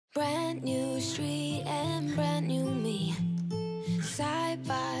brand new street and brand new me. Side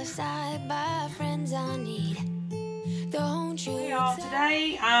by friends I need. Don't you? Hey y'all,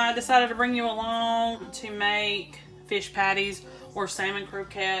 today I decided to bring you along to make fish patties or salmon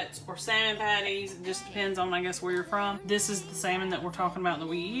croquettes or salmon patties. It just depends on, I guess, where you're from. This is the salmon that we're talking about that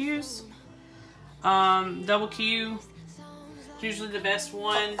we use. Double Q is usually the best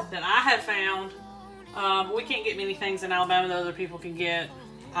one that I have found. We can't get many things in Alabama that other people can get.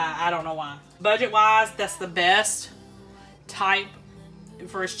 I don't know why. Budget wise, that's the best type.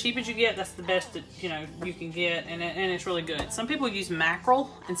 For as cheap as you get, that's the best that you can get, and it's really good. Some people use mackerel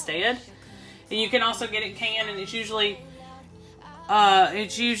instead, and you can also get it canned, and it's usually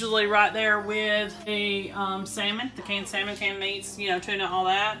right there with the salmon, the canned salmon, canned meats, tuna, all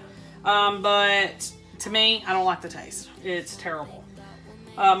that. But to me, I don't like the taste. It's terrible.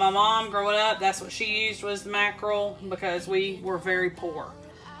 My mom, growing up, that's what she used, was the mackerel, because we were very poor.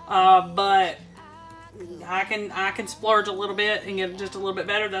 But I can splurge a little bit and get it just a little bit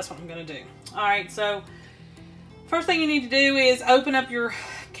better. That's what I'm going to do. Alright, so first thing you need to do is open up your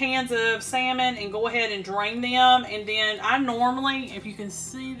cans of salmon and go ahead and drain them. And then I normally, if you can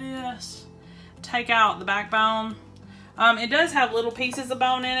see this, take out the backbone. It does have little pieces of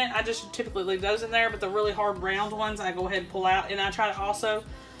bone in it. I just typically leave those in there, but the really hard round ones I go ahead and pull out. And I try to also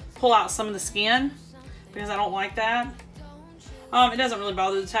pull out some of the skin because I don't like that. It doesn't really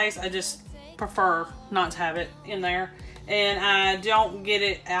bother the taste. I just prefer not to have it in there, and I don't get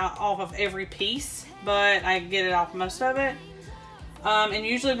it out off of every piece, but I get it off most of it. And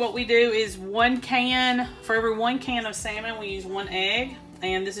usually what we do is for every 1 can of salmon we use 1 egg,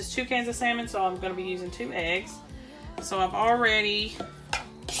 and this is 2 cans of salmon, so I'm going to be using 2 eggs. So I've already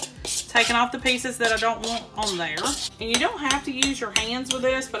taken off the pieces that I don't want on there, and you don't have to use your hands with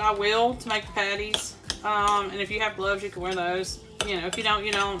this, but I will to make the patties. And if you have gloves, you can wear those. If you don't,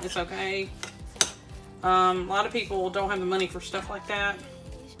 you don't. It's okay. A lot of people don't have the money for stuff like that,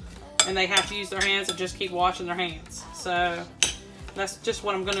 and they have to use their hands and just keep washing their hands. So that's just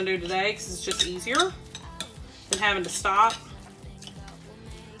what I'm going to do today, because it's just easier than having to stop.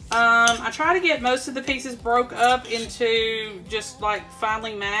 I try to get most of the pieces broke up into just like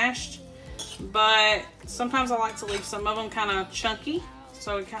finely mashed, but sometimes I like to leave some of them kind of chunky,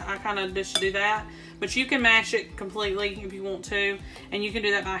 so I kind of just do that. But you can mash it completely if you want to, and you can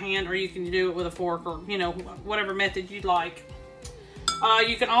do that by hand, or you can do it with a fork, or whatever method you'd like.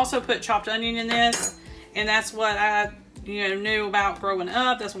 You can also put chopped onion in this, and that's what I knew about growing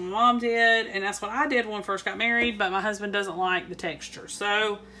up. That's what my mom did, and that's what I did when I first got married, but my husband doesn't like the texture.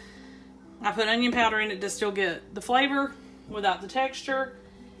 So I put onion powder in it to still get the flavor without the texture.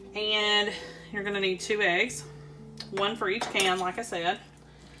 And you're going to need 2 eggs, 1 for each can, like I said,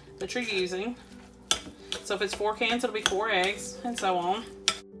 that you're using. So if it's 4 cans, it'll be 4 eggs, and so on.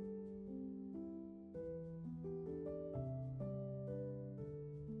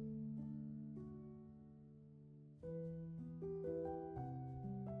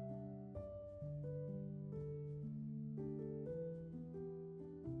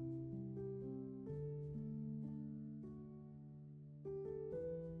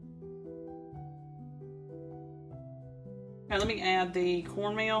 Now let me add the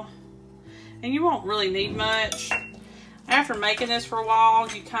cornmeal. And you won't really need much. After making this for a while,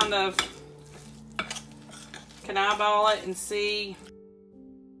 you kind of can eyeball it and see.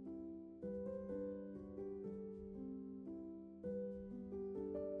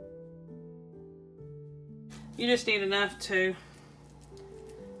 You just need enough to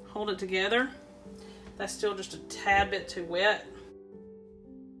hold it together. That's still just a tad bit too wet.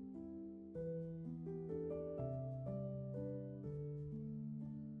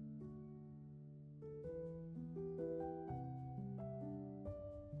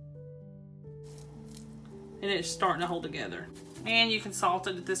 And it's starting to hold together. And you can salt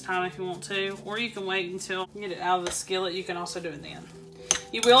it at this time if you want to, or you can wait until you get it out of the skillet. You can also do it then.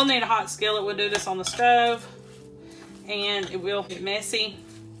 You will need a hot skillet. We'll do this on the stove, and it will get messy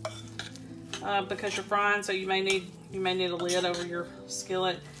because you're frying. So you may need a lid over your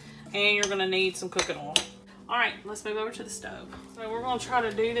skillet, and you're going to need some cooking oil. All right, let's move over to the stove. So we're going to try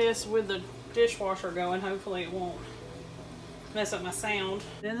to do this with the dishwasher going. Hopefully it won't mess up my sound.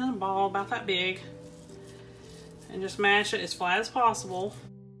 Then in a ball about that big. And just mash it as flat as possible.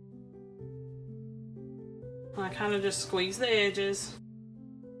 And I kind of just squeeze the edges.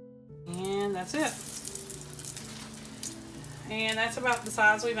 And that's it. And that's about the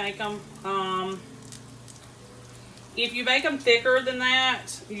size we make them. If you make them thicker than that,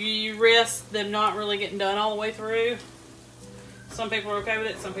 you risk them not really getting done all the way through. Some people are okay with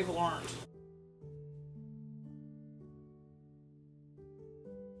it, some people aren't.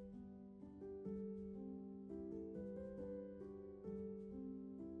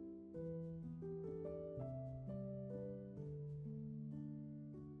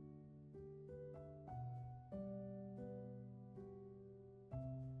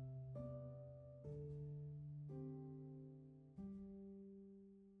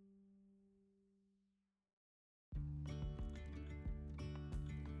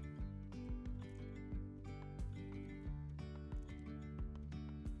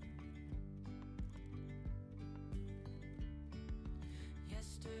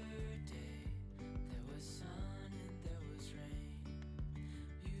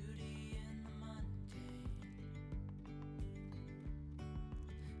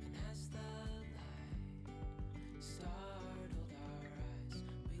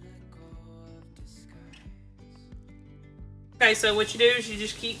 Okay, so what you do is you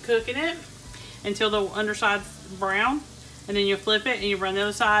just keep cooking it until the underside's brown, and then you flip it and you run the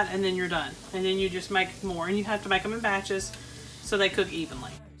other side, and then you're done. And then you just make more, and you have to make them in batches so they cook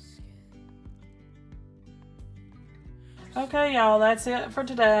evenly. Okay, y'all, that's it for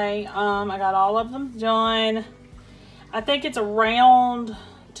today. I got all of them done. I think it's around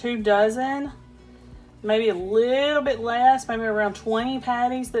 2 dozen, maybe a little bit less, maybe around 20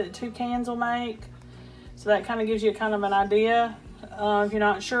 patties that 2 cans will make. So that kind of gives you kind of an idea. If you're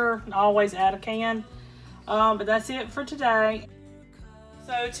not sure, always add a can. But that's it for today.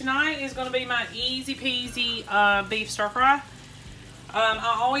 So tonight is going to be my easy peasy beef stir fry.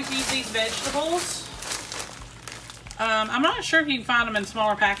 I always use these vegetables. I'm not sure if you can find them in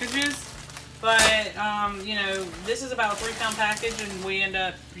smaller packages, but you know, this is about a 3-pound package, and we end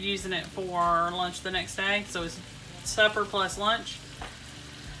up using it for lunch the next day. So it's supper plus lunch.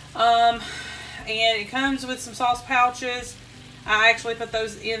 And it comes with some sauce pouches. I actually put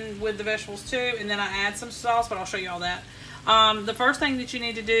those in with the vegetables too, and then I add some sauce, but I'll show you all that. The first thing that you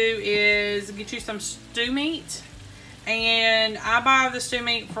need to do is get you some stew meat, and I buy the stew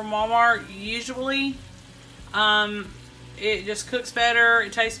meat from Walmart usually. It just cooks better,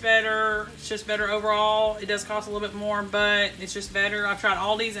 it tastes better, it's just better overall. It does cost a little bit more, but it's just better. I've tried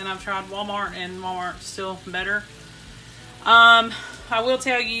Aldi's and I've tried Walmart, and Walmart's still better. I will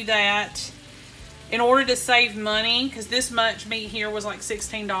tell you that in order to save money, because this much meat here was like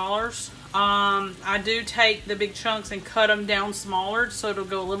 $16, I do take the big chunks and cut them down smaller so it'll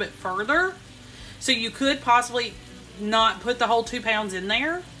go a little bit further. So you could possibly not put the whole 2 pounds in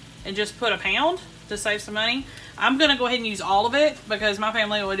there and just put a pound to save some money. I'm going to go ahead and use all of it because my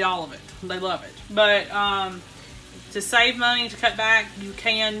family will eat all of it. They love it. But to save money, to cut back, you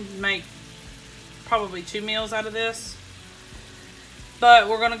can make probably 2 meals out of this. But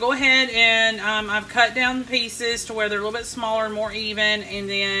we're going to go ahead and I've cut down the pieces to where they're a little bit smaller and more even. And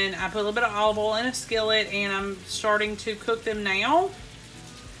then I put a little bit of olive oil in a skillet, and I'm starting to cook them now.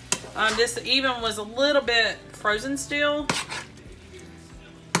 This even was a little bit frozen still,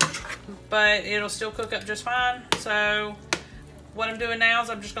 but it'll still cook up just fine. So what I'm doing now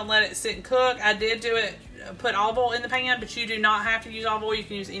is I'm just going to let it sit and cook. I did do it, put olive oil in the pan, but you do not have to use olive oil. You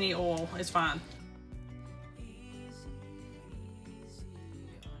can use any oil. It's fine.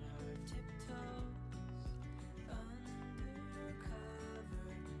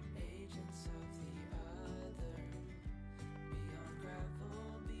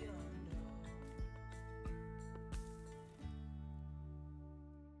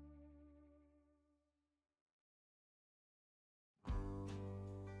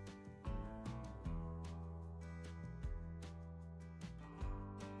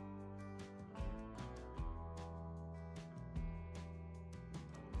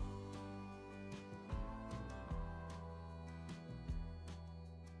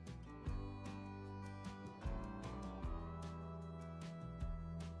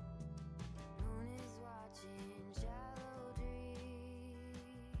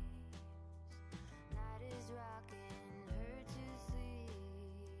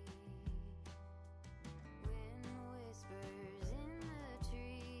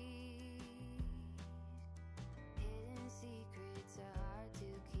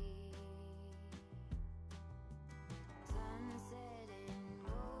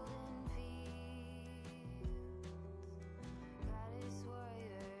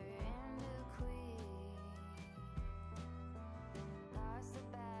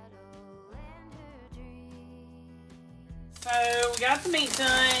 So we got the meat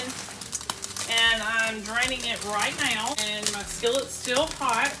done, and I'm draining it right now, and my skillet's still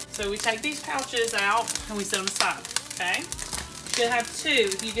hot. So we take these pouches out and we set them aside, okay? You should have 2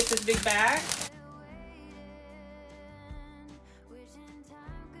 if you get this big bag.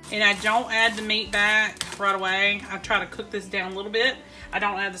 And I don't add the meat back right away. I try to cook this down a little bit. I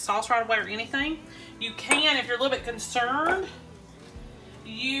don't add the sauce right away or anything. You can, if you're a little bit concerned,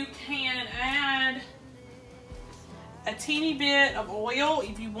 you can add a teeny bit of oil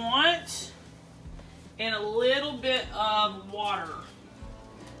if you want, and a little bit of water.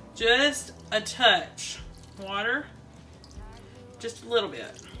 Just a touch. Water. Just a little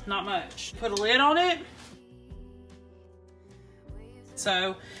bit. Not much. Put a lid on it.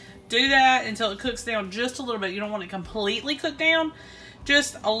 So do that until it cooks down just a little bit. You don't want it completely cooked down.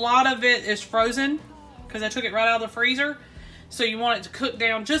 Just a lot of it is frozen because I took it right out of the freezer. So you want it to cook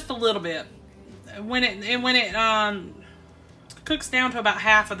down just a little bit. When it cooks down to about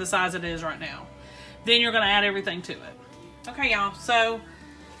half of the size it is right now, then you're going to add everything to it. Okay, y'all, so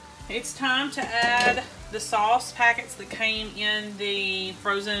it's time to add the sauce packets that came in the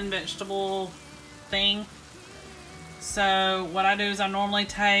frozen vegetable thing. So what I do is I normally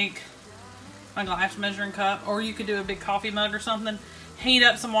take my glass measuring cup, or you could do a big coffee mug or something, heat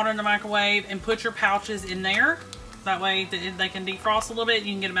up some water in the microwave and put your pouches in there. That way they can defrost a little bit.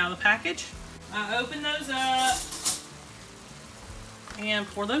 You can get them out of the package. I open those up and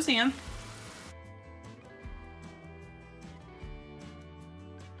pour those in.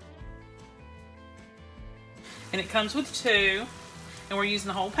 And it comes with 2, and we're using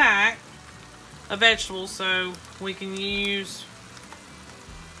the whole pack of vegetables, so we can use,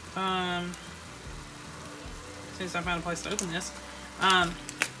 since I found a place to open this,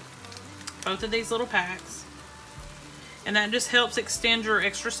 both of these little packs. And that just helps extend your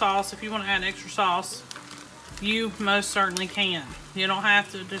extra sauce. If you want to add extra sauce, you most certainly can. You don't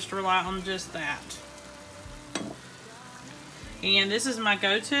have to just rely on just that. And this is my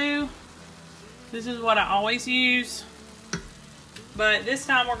go-to. This is what I always use. But this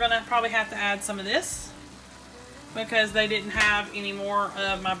time we're going to probably have to add some of this, because they didn't have any more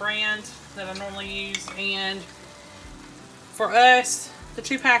of my brand that I normally use. And for us, the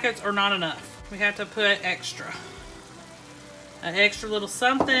 2 packets are not enough. We have to put extra. An extra little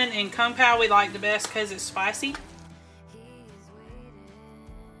something. And Kung Pao we like the best because it's spicy.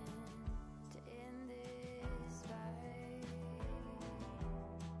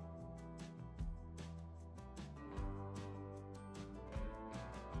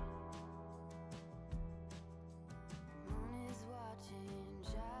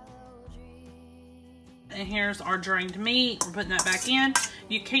 And here's our drained meat. We're putting that back in.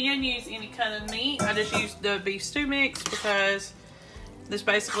 You can use any kind of meat. I just used the beef stew mix because this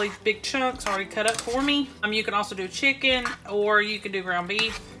basically big chunks already cut up for me. You can also do chicken, or you can do ground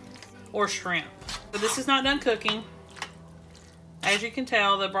beef or shrimp. So this is not done cooking. As you can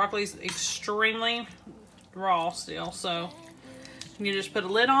tell, the broccoli is extremely raw still. So you just put a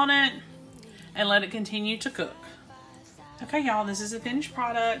lid on it and let it continue to cook. Okay, y'all, this is a finished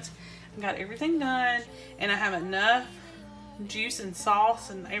product. I got everything done, and I have enough juice and sauce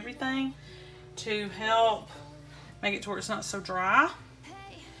and everything to help make it to where it's not so dry.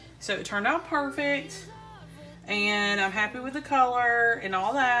 So it turned out perfect, and I'm happy with the color and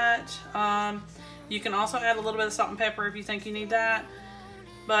all that. You can also add a little bit of salt and pepper if you think you need that,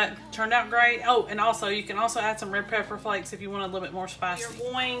 but turned out great. Oh, and also you can also add some red pepper flakes if you want a little bit more spicy.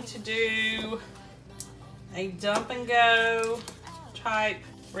 You're going to do a dump and go type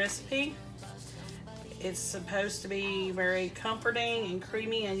recipe. It's supposed to be very comforting and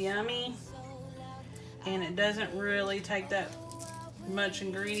creamy and yummy, and it doesn't really take that much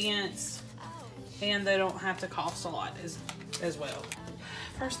ingredients, and they don't have to cost a lot as well.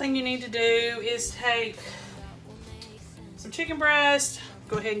 First thing you need to do is take some chicken breast.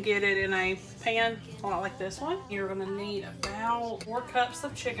 Go ahead and get it in a pan, a lot like this one. You're gonna need about 4 cups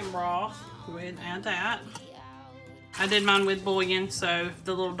of chicken broth. Go ahead and add that. I did mine with bouillon, so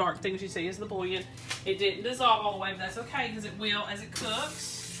the little dark things you see is the bouillon. It didn't dissolve all the way, but that's okay because it will as it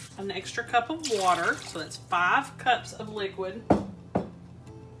cooks. An extra cup of water, so that's 5 cups of liquid.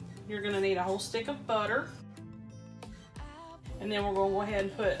 You're gonna need a whole stick of butter. And then we're gonna go ahead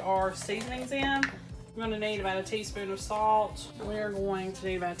and put our seasonings in. We're gonna need about a teaspoon of salt. We're going to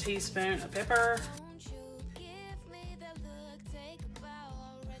need about a teaspoon of pepper.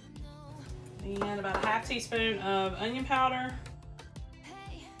 And about a half teaspoon of onion powder.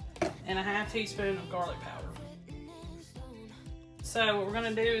 And a half teaspoon of garlic powder. So what we're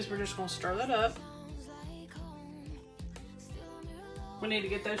gonna do is we're just gonna stir that up. We need to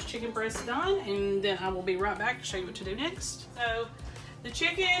get those chicken breasts done, and then I will be right back to show you what to do next. So the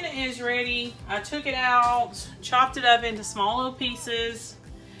chicken is ready. I took it out, chopped it up into small little pieces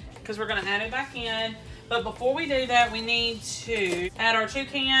because we're gonna add it back in. But before we do that, we need to add our 2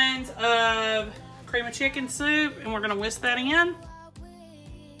 cans of cream of chicken soup, and we're gonna whisk that in.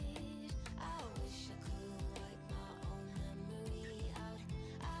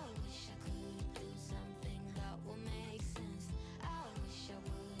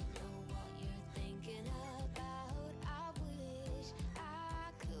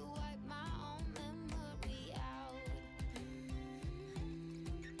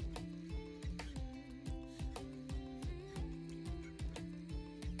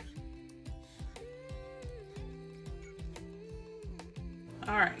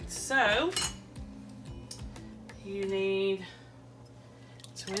 All right, so you need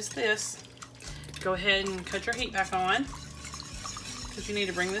to whisk this. Go ahead and cut your heat back on because you need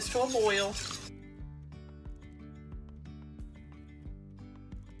to bring this to a boil.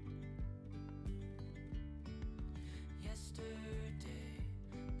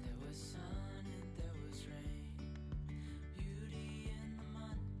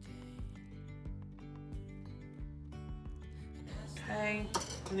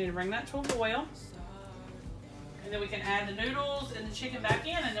 We need to bring that to a boil. And then we can add the noodles and the chicken back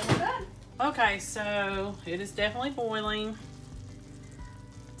in, and then we're done. Okay, so it is definitely boiling.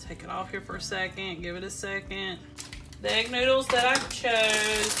 Take it off here for a second, give it a second. The egg noodles that I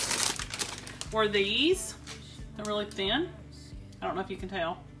chose were these. They're really thin. I don't know if you can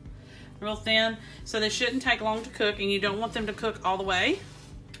tell. They're real thin, so they shouldn't take long to cook, and you don't want them to cook all the way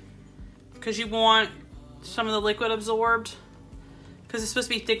because you want some of the liquid absorbed, because it's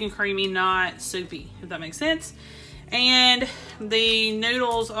supposed to be thick and creamy, not soupy, if that makes sense. And the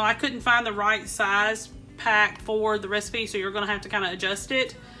noodles, I couldn't find the right size pack for the recipe, so you're gonna have to kind of adjust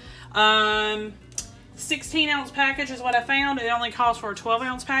it. 16-ounce package is what I found. It only calls for a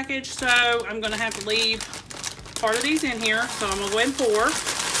 12-ounce package, so I'm gonna have to leave part of these in here. So I'm gonna go ahead and pour.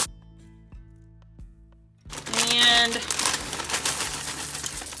 And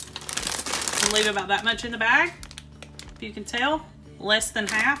I'll leave about that much in the bag. If you can tell, less than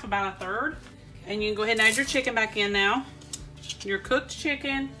half, about a third. And you can go ahead and add your chicken back in now. Your cooked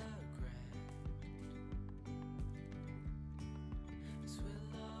chicken.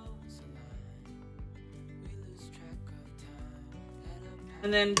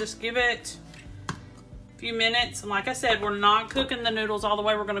 And then just give it a few minutes. And like I said, we're not cooking the noodles all the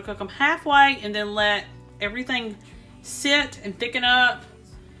way. We're gonna cook them halfway and then let everything sit and thicken up,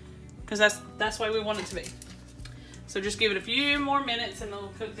 because that's the way we want it to be. So just give it a few more minutes and it'll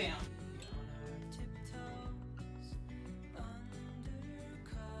cook down.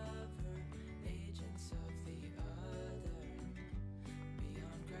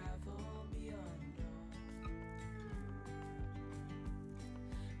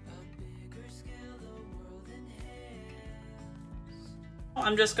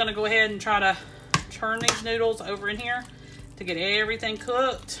 I'm just gonna go ahead and try to turn these noodles over in here to get everything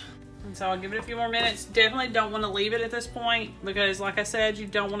cooked. And so I'll give it a few more minutes. Definitely don't want to leave it at this point, because like I said, you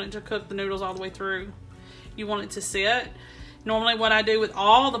don't want it to cook the noodles all the way through. You want it to sit. Normally what I do with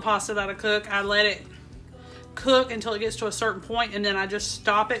all the pasta that I cook, I let it cook until it gets to a certain point, and then I just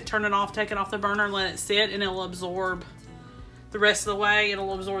stop it, turn it off, take it off the burner, and let it sit, and it'll absorb the rest of the way.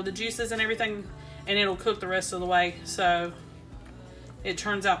 It'll absorb the juices and everything, and it'll cook the rest of the way. So it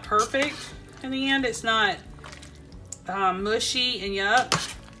turns out perfect in the end. It's not mushy and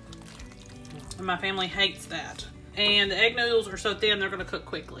yuck. And my family hates that. And the egg noodles are so thin, they're gonna cook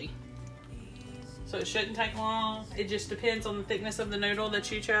quickly. So it shouldn't take long. It just depends on the thickness of the noodle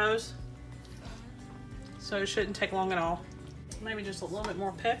that you chose. So it shouldn't take long at all. Maybe just a little bit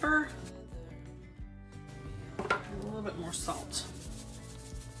more pepper. And a little bit more salt.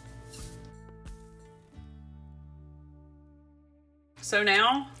 So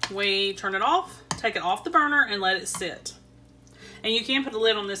now we turn it off, take it off the burner, and let it sit. And you can put a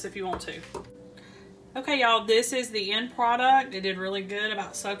lid on this if you want to. Okay, y'all, this is the end product. It did really good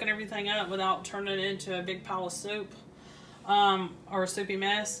about soaking everything up without turning it into a big pile of soup or a soupy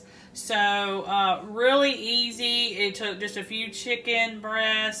mess. So really easy. It took just a few chicken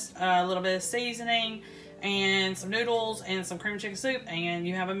breasts, a little bit of seasoning, and some noodles and some cream chicken soup, and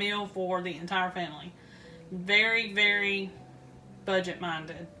you have a meal for the entire family. Very, very budget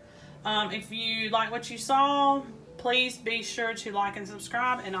minded. If you like what you saw, please be sure to like and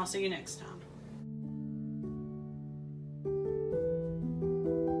subscribe, and I'll see you next time.